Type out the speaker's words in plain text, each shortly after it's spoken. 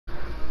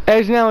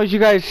as now as you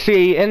guys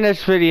see in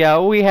this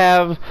video, we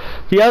have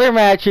the other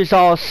matches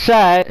all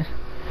set.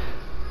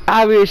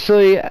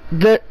 Obviously, it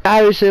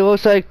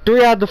looks like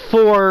 3 out of the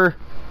 4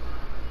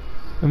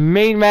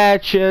 main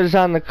matches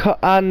on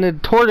the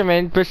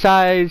tournament.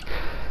 Besides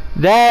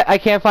that, I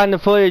can't find the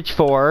footage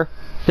for.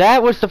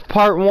 That was the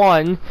part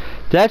 1.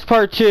 That's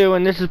part 2,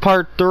 and this is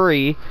part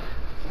 3.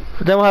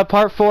 Then we'll have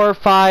part 4,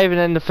 5, and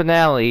then the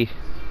finale.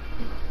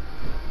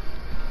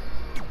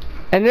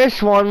 And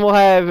this one will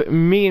have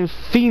me and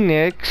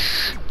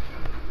Phoenix.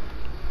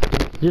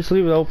 Just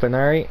leave it open,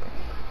 alright?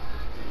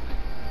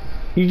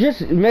 You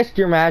just missed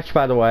your match,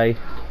 by the way.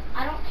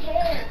 I don't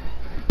care.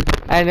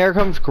 And there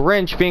comes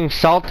Grinch being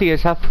salty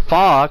as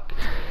fuck.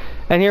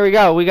 And here we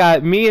go. We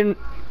got me and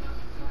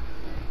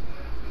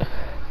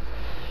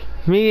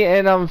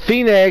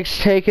Phoenix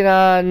taking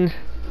on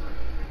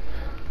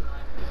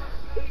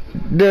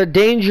the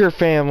Danger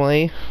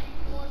family.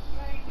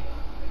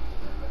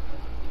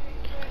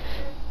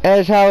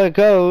 As how it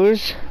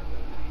goes.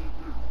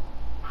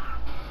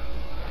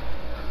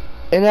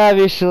 And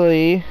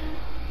obviously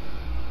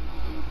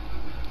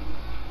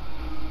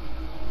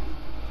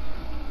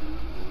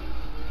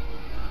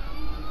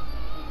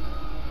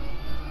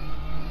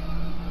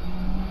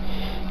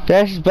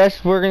that's the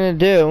best we're gonna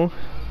do.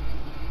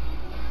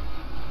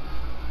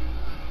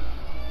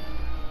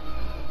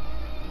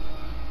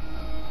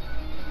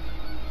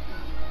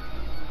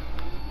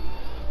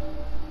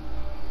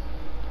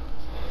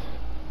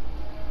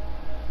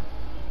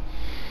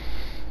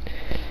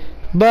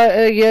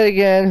 But yet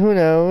again, who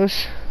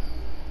knows?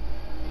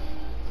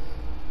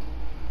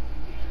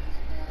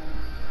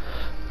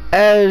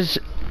 As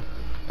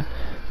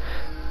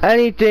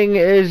anything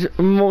is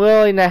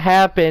willing to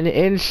happen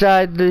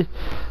inside the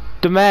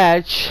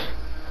match.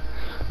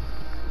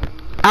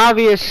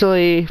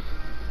 Obviously,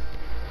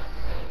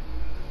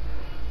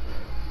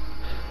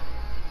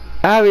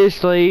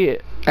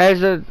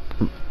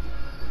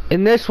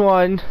 in this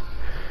one,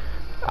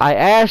 I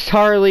asked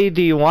Harley,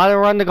 do you want to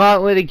run the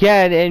gauntlet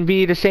again and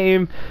be the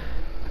team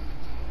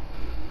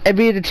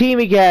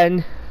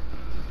again?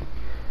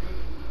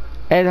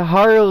 And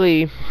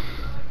Harley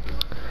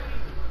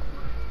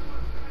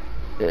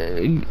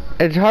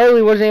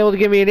wasn't able to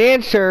give me an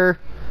answer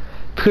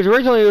because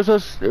originally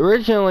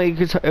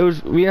it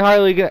was me and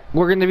Harley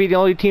were going to be the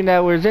only team that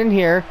was in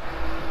here.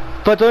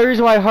 But the only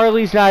reason why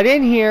Harley's not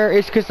in here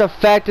is because the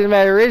fact of the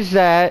matter is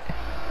that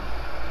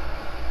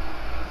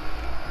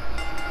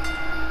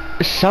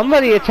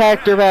somebody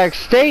attacked her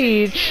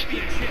backstage,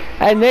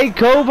 and they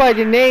go by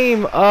the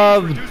name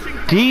of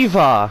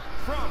Diva.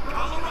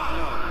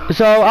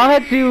 So I'll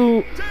have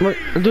to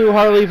do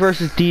Harley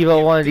versus Diva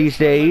one of these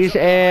days,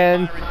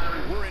 and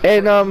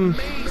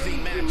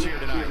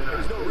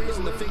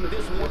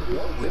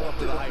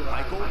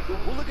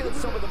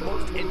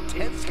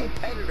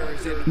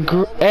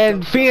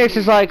Phoenix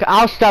is like,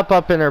 I'll step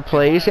up in her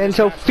place, and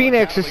so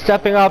Phoenix is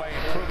stepping up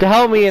to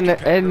help me in the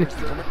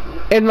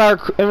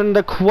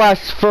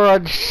quest for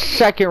a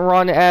second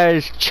run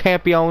as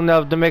champion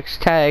of the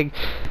mixed tag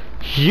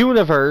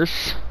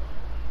universe.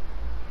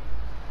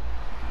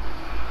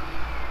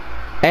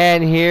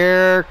 And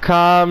here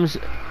comes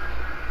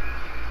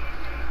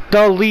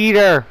the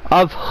leader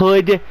of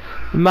Hood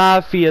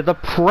Mafia, the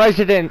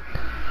president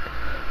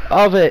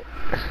of it.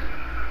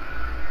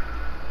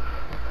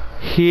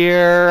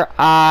 Here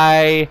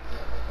I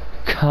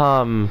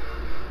come.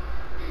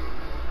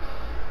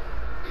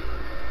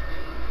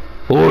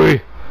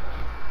 Oi!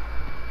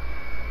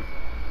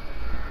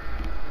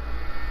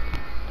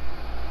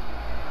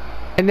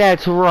 And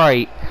that's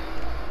right.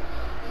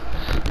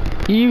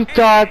 You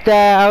thought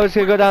that I was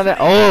gonna go down there.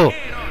 Oh!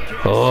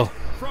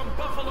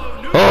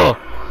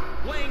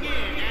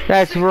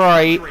 That's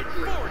right.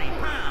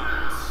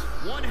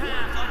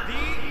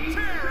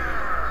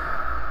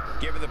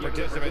 Given the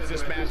participants,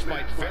 this match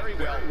fight very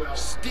well.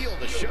 Steal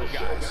the show,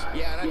 guys.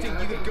 Yeah, and I think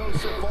you could go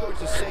so far as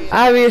to say,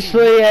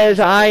 obviously, as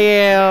I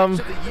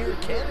am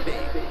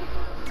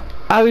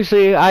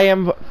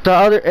the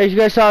other, as you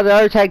guys saw, the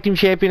other tag team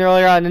champion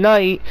earlier on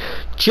tonight.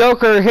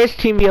 Joker, his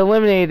team be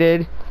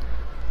eliminated,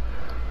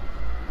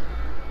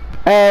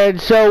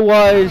 and so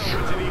was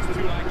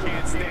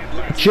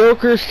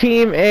Joker's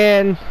team,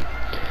 and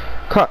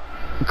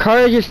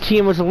Carnage's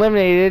team was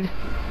eliminated.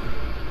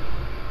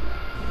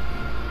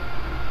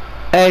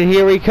 And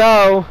here we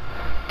go,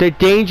 the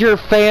Danger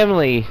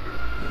family.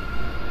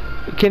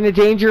 Can the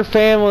Danger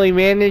family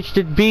manage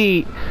to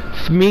beat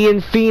me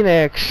and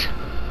Phoenix?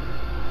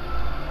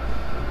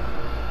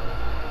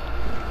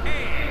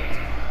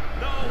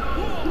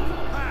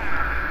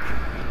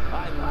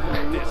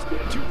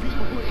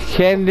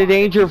 Can the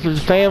Danger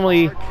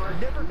family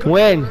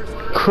win?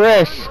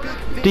 Chris,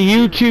 the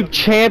YouTube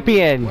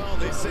champion.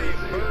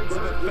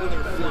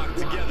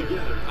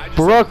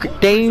 Brooke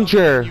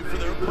Danger,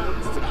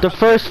 the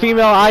first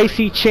female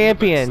IC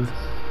champion.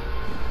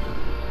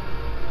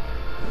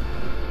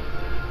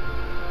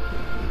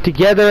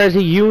 Together as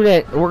a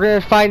unit, we're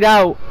gonna find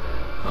out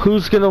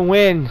who's gonna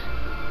win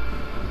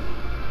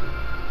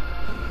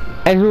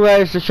and who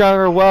has the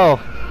stronger will.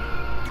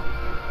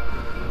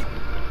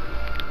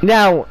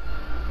 Now,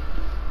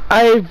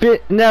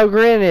 now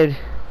granted,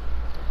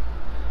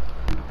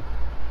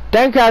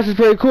 Demcast is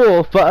pretty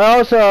cool, but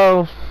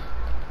also,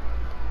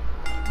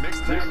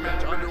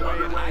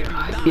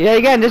 yeah,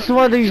 again, this is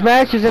one of these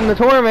matches in the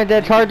tournament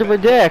that's hard to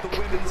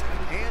predict.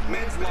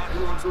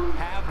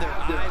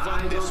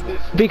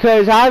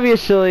 Because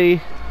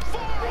obviously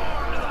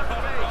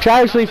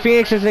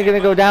Phoenix isn't going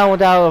to go down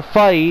without a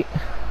fight.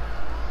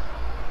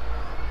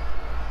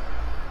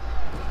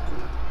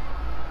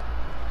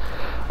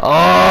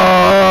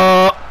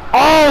 Oh,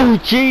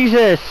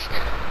 Jesus.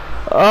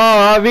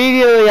 Oh,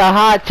 immediately a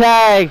hot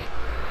tag.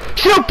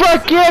 Super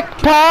kick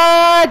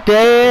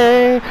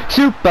party.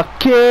 Super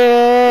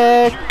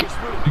kick.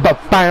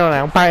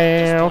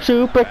 Ba-bow-bow-bow.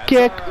 Super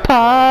kick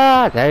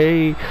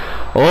party.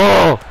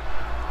 Oh.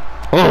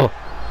 Oh.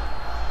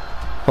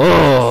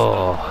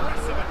 Oh.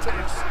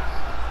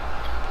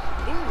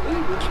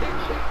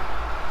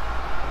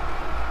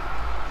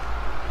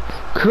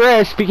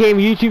 Chris became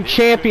YouTube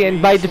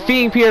champion by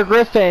defeating Peter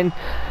Griffin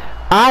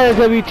on a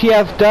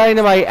WTF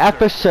Dynamite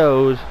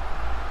episode.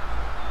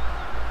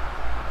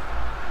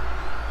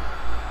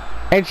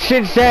 And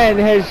since then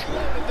has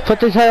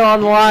put the title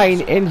on the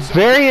line in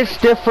various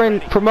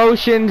different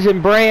promotions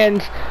and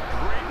brands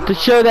to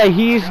show that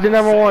he's the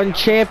 #1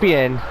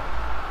 champion.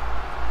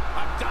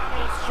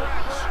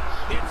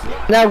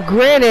 Now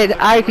granted,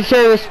 I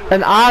consider this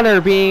an honor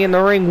being in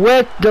the ring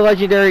with the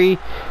legendary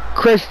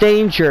Chris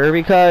Danger,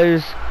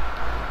 because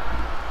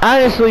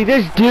honestly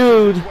this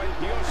dude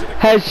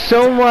has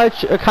so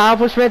much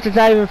accomplishments it's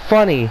not even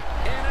funny.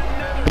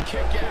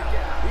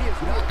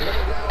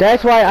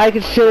 That's why I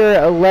consider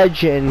a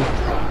legend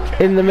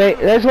in the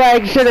that's why I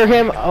consider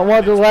him one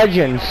of the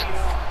legends.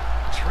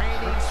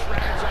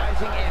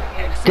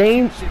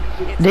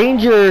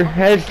 Danger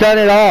has done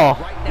it all.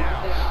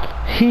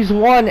 He's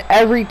won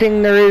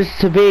everything there is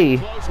to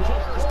be.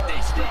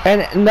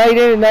 And night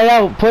in and night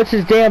out puts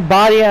his damn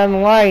body on the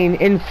line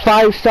in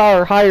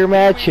 5-star or higher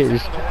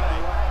matches.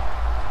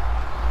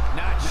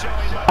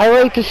 I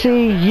like to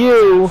see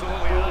you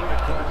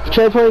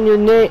try putting your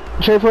name,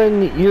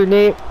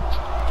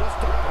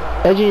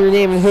 edging your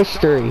name in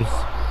history.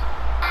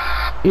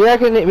 You're not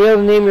gonna be able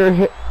to name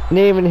your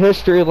name in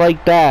history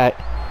like that.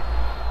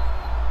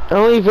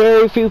 Only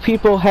very few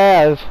people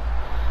have,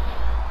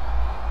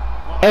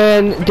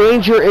 and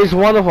Danger is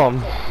one of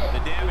them.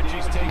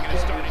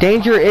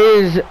 Danger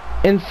is,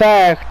 in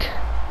fact,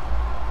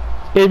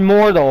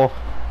 immortal,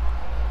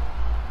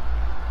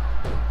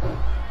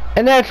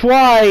 and that's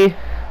why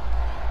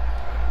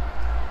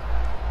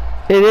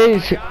it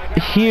is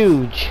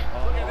huge.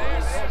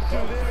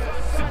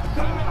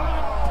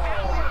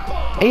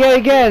 And yet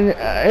again,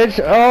 it's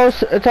all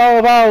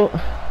about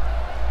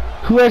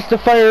who has the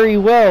fiery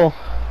will.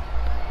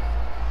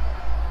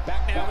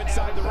 Back now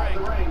inside the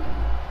ring.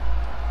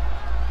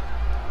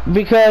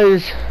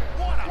 Because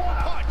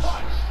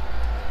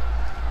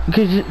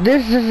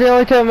this is the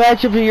only type of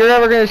matchup that you're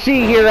ever going to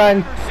see here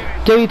on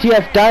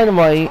WTF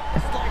Dynamite.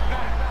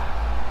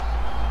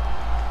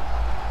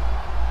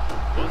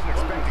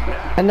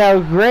 And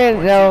now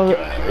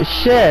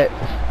shit.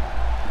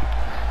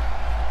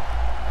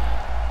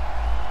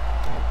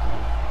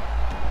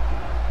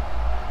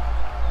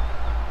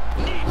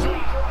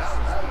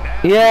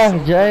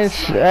 Yeah,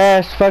 giant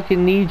ass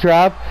fucking knee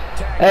drop.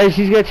 As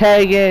he's gonna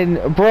tag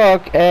in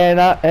Brooke, and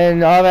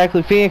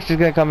automatically Phoenix is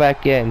gonna come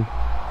back in.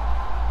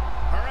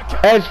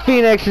 As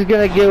Phoenix is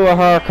gonna give a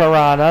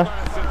Hurricanrana.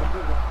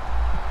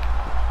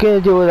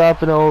 Gonna do it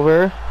up and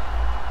over.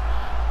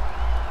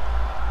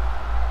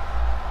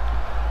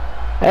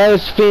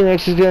 As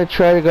Phoenix is gonna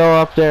try to go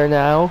up there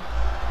now.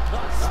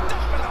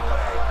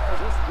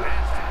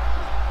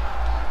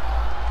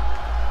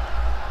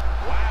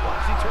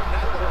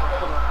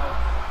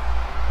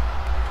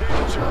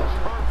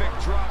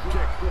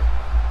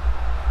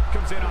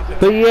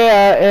 But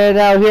yeah, and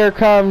now here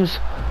comes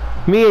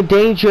me and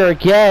Danger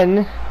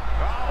again.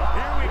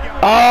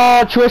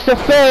 Oh, twist of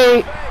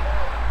fate!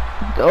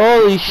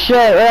 Holy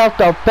shit, right off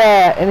the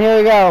bat. And here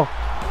we go.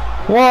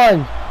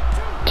 1,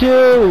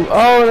 2.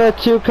 Oh, and a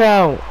 2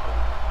 count.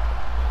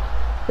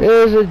 It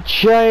is a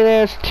giant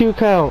ass 2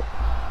 count.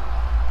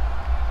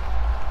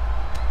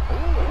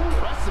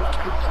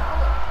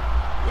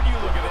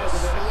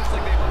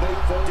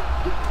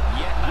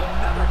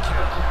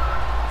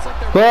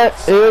 But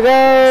here we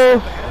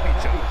go.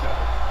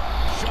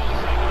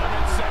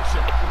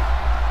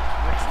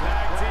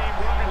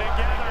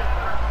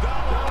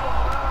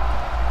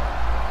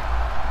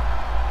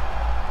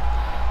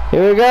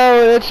 Here we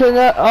go, it's in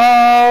the,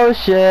 oh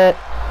shit.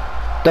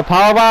 The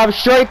powerbomb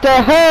straight to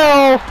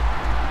hell.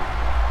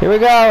 Here we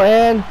go,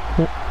 and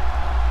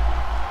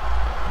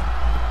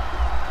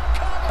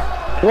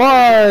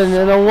 1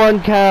 and a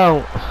 1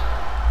 count.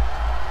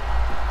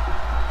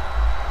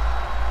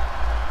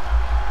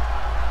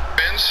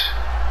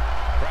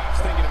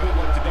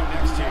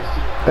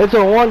 It's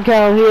a 1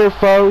 count here,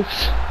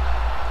 folks.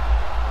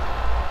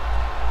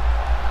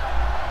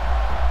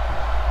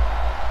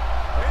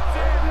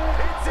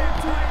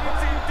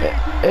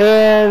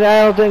 And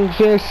I don't think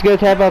Phoenix is going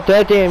to tap out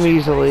that damn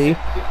easily.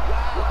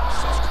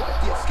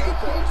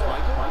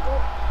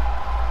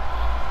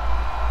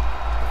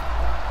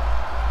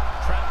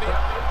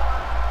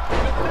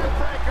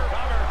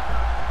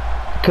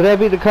 Could that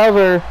be the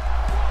cover?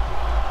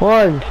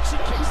 One.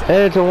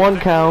 And it's a 1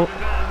 count.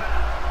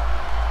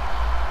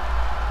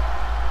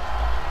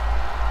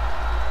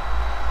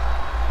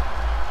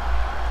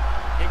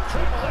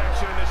 Incredible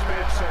action in this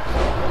match so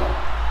far.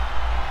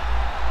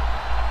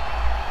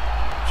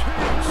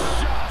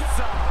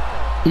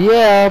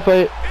 Yeah,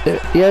 but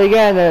yet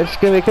again, it's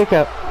going to be a kick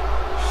up.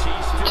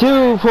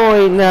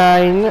 2.9,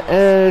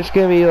 and it's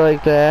going to be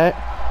like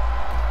that.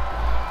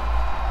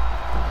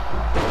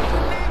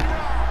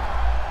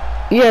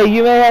 Yeah,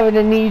 you may have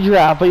a knee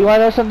drop, but you want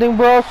to know something,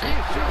 Brooke?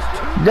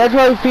 That's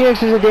why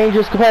Phoenix is a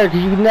dangerous competitor,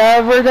 because you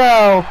never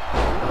know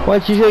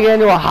once you get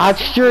into a hot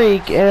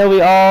streak, and it'll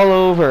be all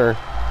over.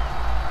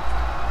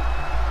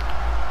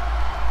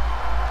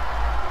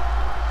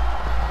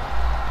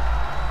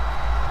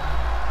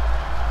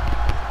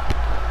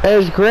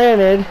 As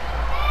granted,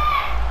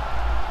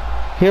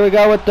 here we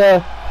go with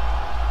the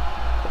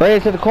right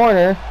into the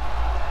corner.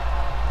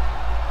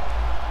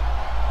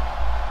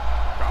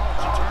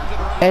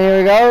 And here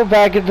we go,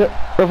 back into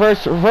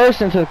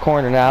reverse into the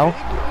corner now.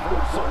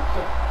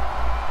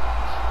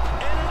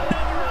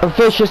 A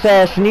vicious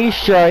ass knee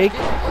strike,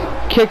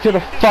 kick to the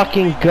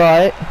fucking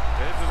gut.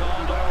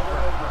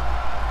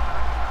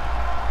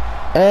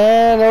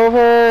 And over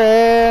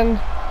and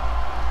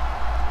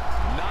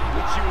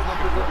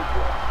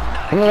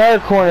another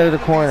corner to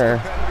the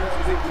corner.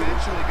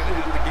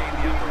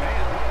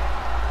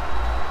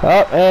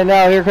 Oh, and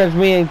now here comes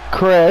me and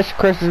Chris.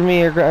 Chris and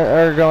me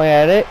are going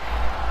at it.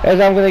 As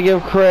I'm going to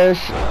give Chris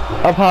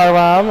a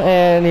powerbomb,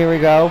 and here we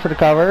go for the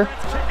cover.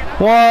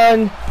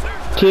 1,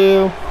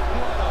 2.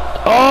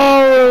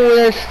 Oh,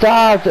 it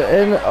stopped,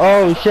 and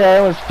oh shit, I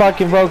almost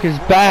fucking broke his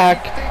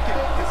back.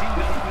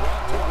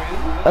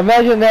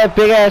 Imagine that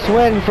big ass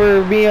win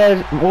for me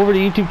as over the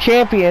YouTube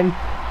champion,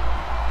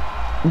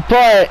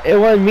 but it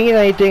wouldn't mean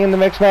anything in the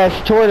mixed match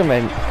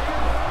tournament.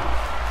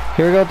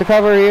 Here we go with the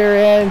cover here,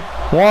 and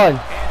 1.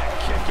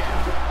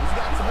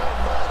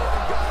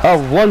 Oh,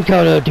 1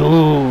 count of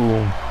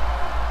doom.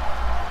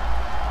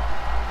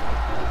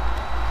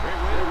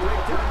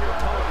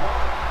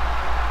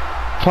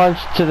 Punch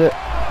to the...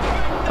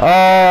 Oh,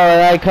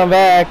 and I come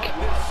back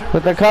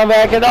with the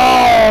comeback, and oh,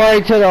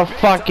 right to the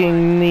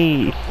fucking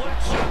knee.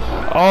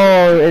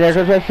 Oh, and there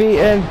goes my feet,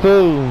 and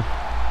boom.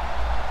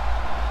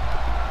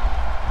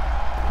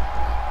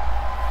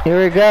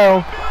 Here we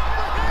go.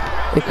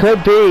 It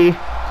could be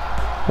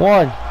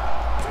 1,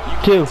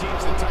 2.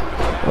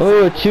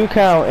 Oh, a 2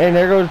 count, and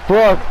there goes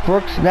Brooke.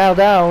 Brooke's now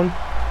down.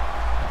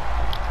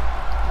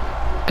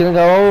 Gonna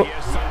go,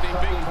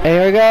 and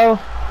here we go.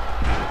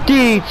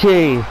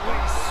 DT.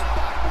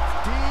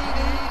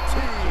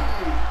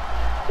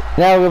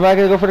 Now, am I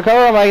gonna go for the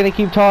cover, or am I gonna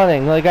keep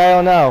taunting? Like, I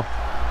don't know.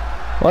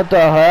 What the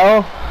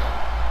hell?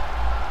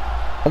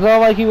 I don't know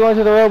what I keep going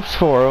to the ropes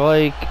for.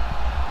 Like,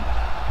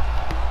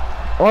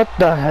 what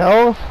the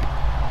hell?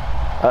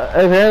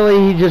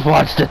 Apparently, he just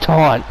wants to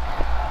taunt.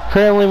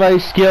 Apparently, my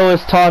skill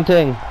is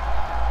taunting.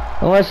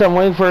 Unless I'm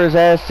waiting for his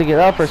ass to get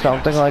up or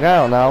something. Like, I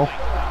don't know.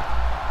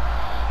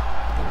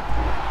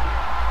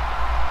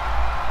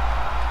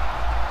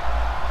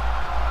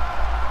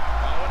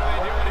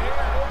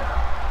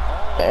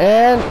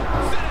 And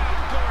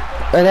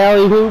an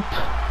alley hoop.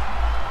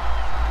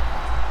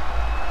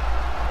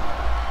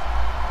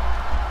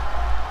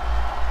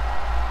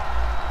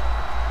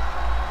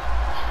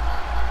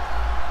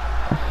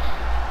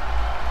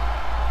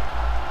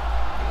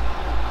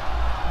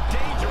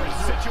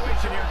 Dangerous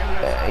situation here,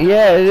 guys.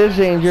 Yeah, it is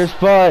dangerous,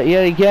 but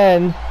yet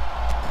again,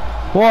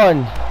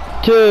 1,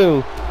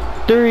 2,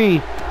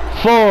 3,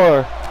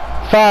 4,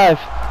 5,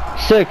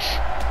 6,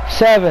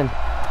 7,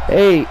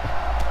 8,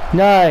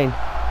 9,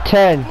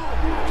 10.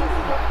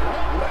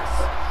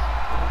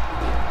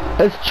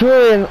 It's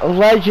truly a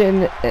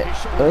legend,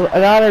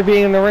 an honor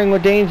being in the ring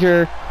with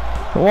Danger.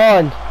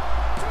 1,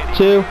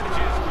 2,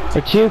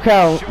 a 2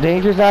 count.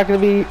 Danger's not going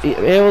to be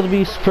able to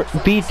be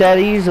beat that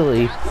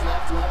easily.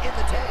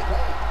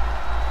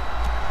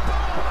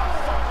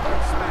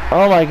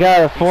 Oh my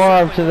god, a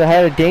forearm to the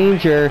head of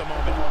Danger.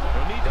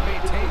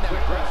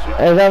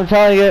 As I'm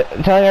telling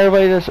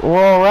everybody to just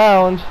roll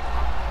around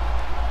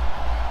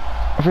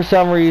for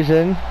some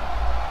reason.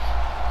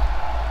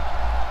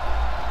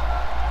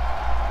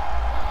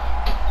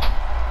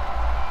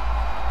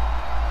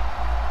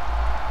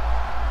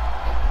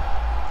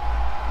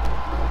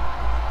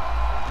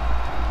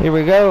 Here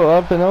we go,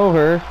 up and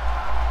over.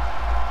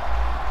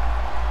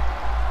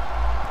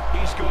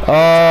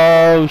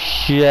 Oh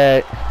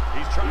shit.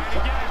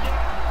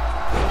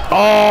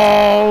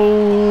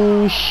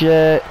 Oh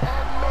shit.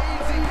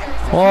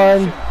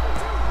 1,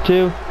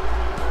 2,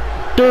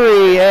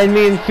 3, and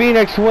me and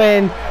Phoenix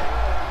win in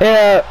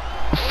a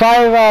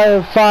 5 out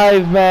of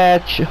 5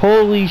 match.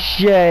 Holy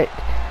shit.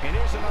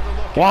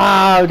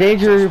 Wow,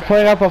 Danger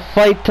putting up a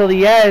fight till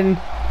the end,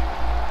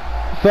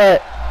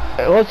 but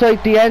it looks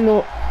like the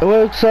end it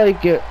looks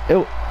like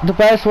the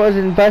best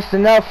wasn't best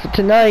enough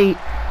tonight.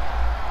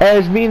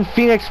 As me and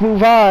Phoenix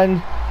move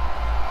on,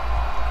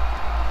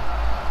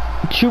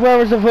 2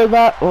 members of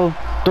Hood-mafia, well,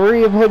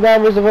 3 of Hood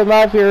members of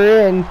Hood-mafia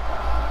are in.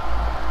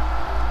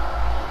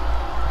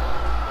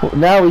 Well,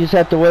 now we just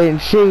have to wait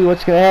and see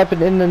what's going to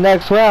happen in the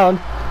next round.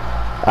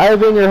 I have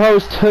been your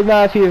host,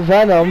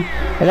 Hood-mafia-Venom,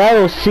 and I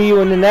will see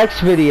you in the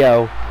next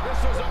video.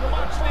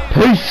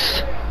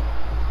 Peace!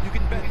 You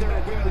can bet there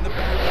are women in the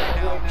back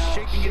right now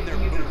shaking in their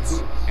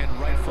boots, and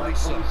rightfully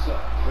so.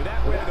 With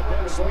that way, the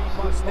books, we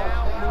must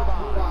now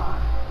move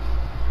on.